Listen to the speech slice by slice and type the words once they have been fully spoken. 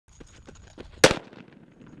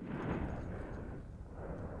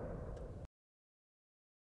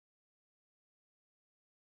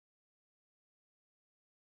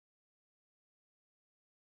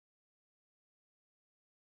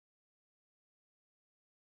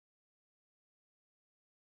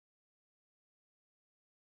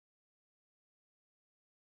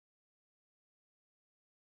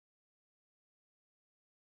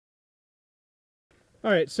All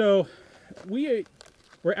right, so we're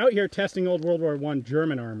out here testing old World War I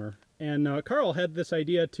German armor, and Carl had this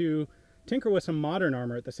idea to tinker with some modern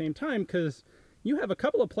armor at the same time, because you have a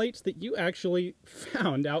couple of plates that you actually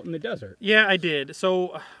found out in the desert. Yeah, I did.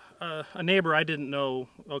 So a neighbor I didn't know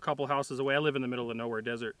a couple houses away, I live in the middle of nowhere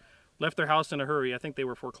desert, left their house in a hurry. I think they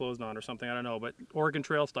were foreclosed on or something, I don't know, but Oregon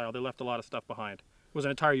Trail style, they left a lot of stuff behind. It was an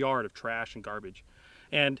entire yard of trash and garbage.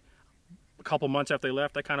 And a couple months after they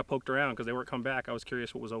left, I kind of poked around because they weren't coming back. I was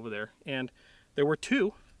curious what was over there. And there were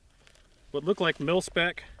two what looked like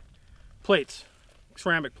mil-spec plates,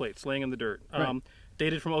 ceramic plates laying in the dirt. Right.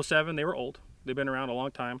 Dated from '07. They were old. They've been around a long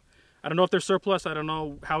time. I don't know if they're surplus. I don't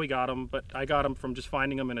know how he got them, but I got them from just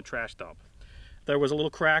finding them in a trash dump. There was a little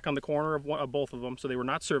crack on the corner of both of them, so they were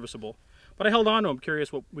not serviceable. But I held on to them,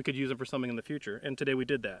 curious what we could use them for something in the future, and today we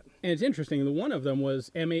did that. And it's interesting, the one of them was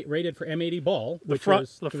M8 rated for M80 ball, which the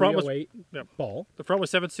was front was 308 ball. The front was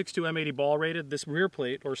 7.62 M80 ball rated. This rear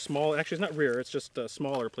plate, or small, actually it's not rear, it's just a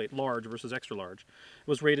smaller plate, large versus extra large,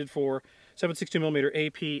 was rated for 7.62 millimeter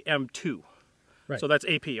AP M2. Right. So that's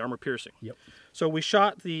AP, armor piercing. Yep. So we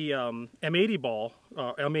shot the M80 ball,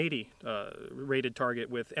 M80 rated target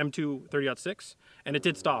with M2 30-06, and it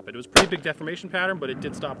did stop it. It was a pretty big deformation pattern, but it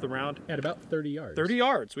did stop the round. At about 30 yards. 30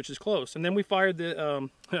 yards, which is close. And then we fired the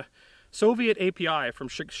Soviet API from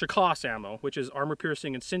Shikos ammo, which is armor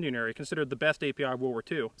piercing incendiary, considered the best API of World War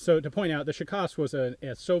II. So to point out, the Shikos was a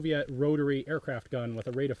Soviet rotary aircraft gun with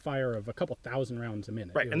a rate of fire of a couple thousand rounds a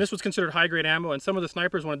minute. Right, and this was considered high-grade ammo, and some of the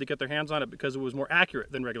snipers wanted to get their hands on it because it was more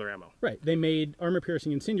accurate than regular ammo. Right, they made armor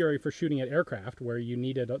piercing incendiary for shooting at aircraft, where you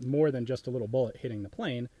needed more than just a little bullet hitting the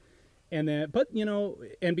plane. And then, but you know,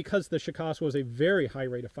 and because the Shikos was a very high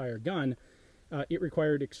rate of fire gun, it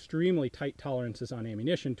required extremely tight tolerances on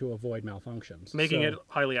ammunition to avoid malfunctions. Making it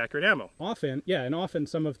highly accurate ammo. Often, yeah, and often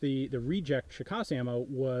some of the reject Shikos ammo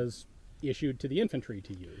was issued to the infantry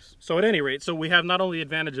to use. So at any rate, so we have not only the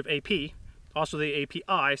advantage of AP, also the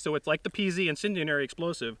API, so it's like the PZ incendiary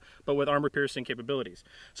explosive, but with armor piercing capabilities.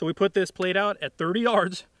 So we put this plate out at 30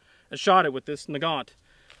 yards and shot it with this Nagant.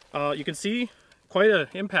 You can see quite an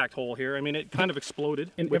impact hole here. I mean, it kind of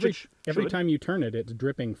exploded. And every time you turn it, it's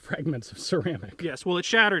dripping fragments of ceramic. Yes, well, it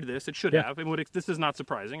shattered this. It should have. And this is not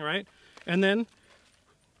surprising, right? And then,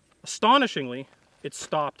 astonishingly, it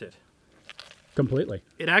stopped it. Completely.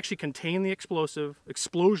 It actually contained the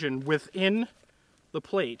explosion within the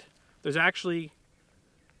plate. There's actually...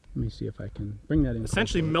 Let me see if I can bring that in.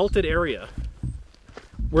 Essentially melted area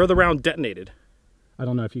where the round detonated. I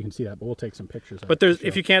don't know if you can see that, but we'll take some pictures. But there's,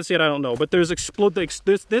 if you can't see it, I don't know. But there's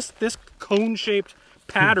this cone-shaped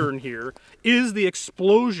pattern here is the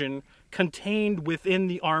explosion contained within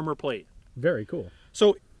the armor plate. Very cool.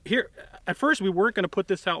 So here, at first we weren't going to put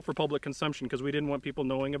this out for public consumption because we didn't want people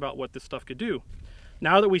knowing about what this stuff could do.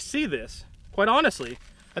 Now that we see this, quite honestly,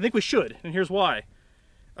 I think we should, and here's why.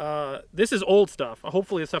 This is old stuff.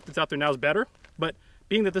 Hopefully the stuff that's out there now is better, but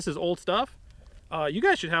being that this is old stuff, you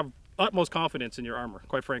guys should have utmost confidence in your armor,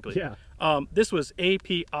 quite frankly. Yeah. This was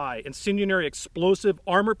API, incendiary explosive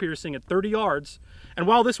armor piercing at 30 yards, and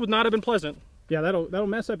while this would not have been pleasant, yeah, that'll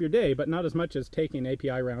mess up your day, but not as much as taking an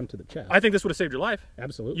API round to the chest. I think this would have saved your life.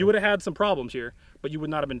 Absolutely. You would have had some problems here, but you would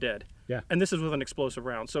not have been dead. Yeah. And this is with an explosive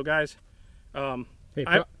round. So guys,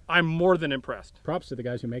 hey, I'm more than impressed. Props to the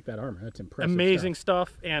guys who make that armor. That's impressive. Amazing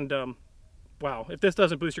stuff. And wow, if this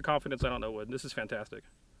doesn't boost your confidence, I don't know what. This is fantastic.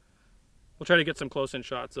 We'll try to get some close-in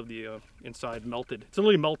shots of the inside melted. It's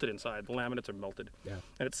literally melted inside. The laminates are melted. Yeah.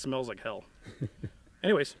 And it smells like hell.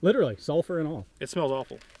 Anyways. Literally, sulfur and all. It smells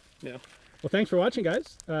awful. Yeah. Well, thanks for watching,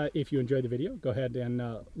 guys. If you enjoyed the video, go ahead and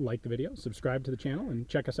like the video, subscribe to the channel, and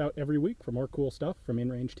check us out every week for more cool stuff from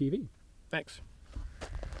InRange TV. Thanks.